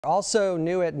Also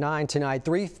new at 9 tonight,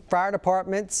 3 fire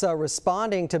departments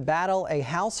responding to battle a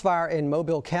house fire in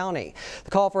Mobile County.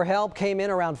 The call for help came in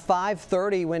around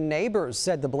 5:30 when neighbors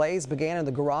said the blaze began in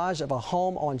the garage of a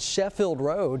home on Sheffield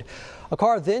Road. A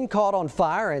car then caught on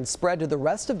fire and spread to the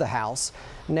rest of the house.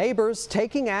 Neighbors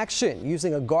taking action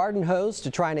using a garden hose to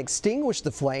try and extinguish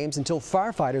the flames until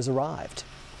firefighters arrived.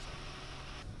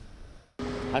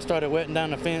 I started wetting down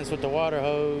the fence with the water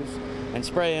hose and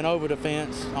spraying over the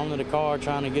fence onto the car,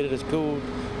 trying to get it as cool.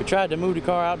 We tried to move the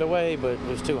car out the way, but it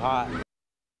was too hot.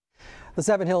 The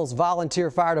Seven Hills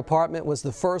Volunteer Fire Department was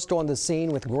the first on the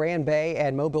scene, with Grand Bay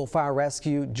and Mobile Fire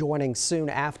Rescue joining soon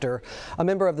after. A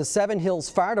member of the Seven Hills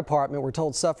Fire Department, we're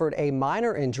told, suffered a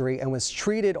minor injury and was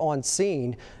treated on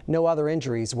scene. No other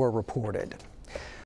injuries were reported.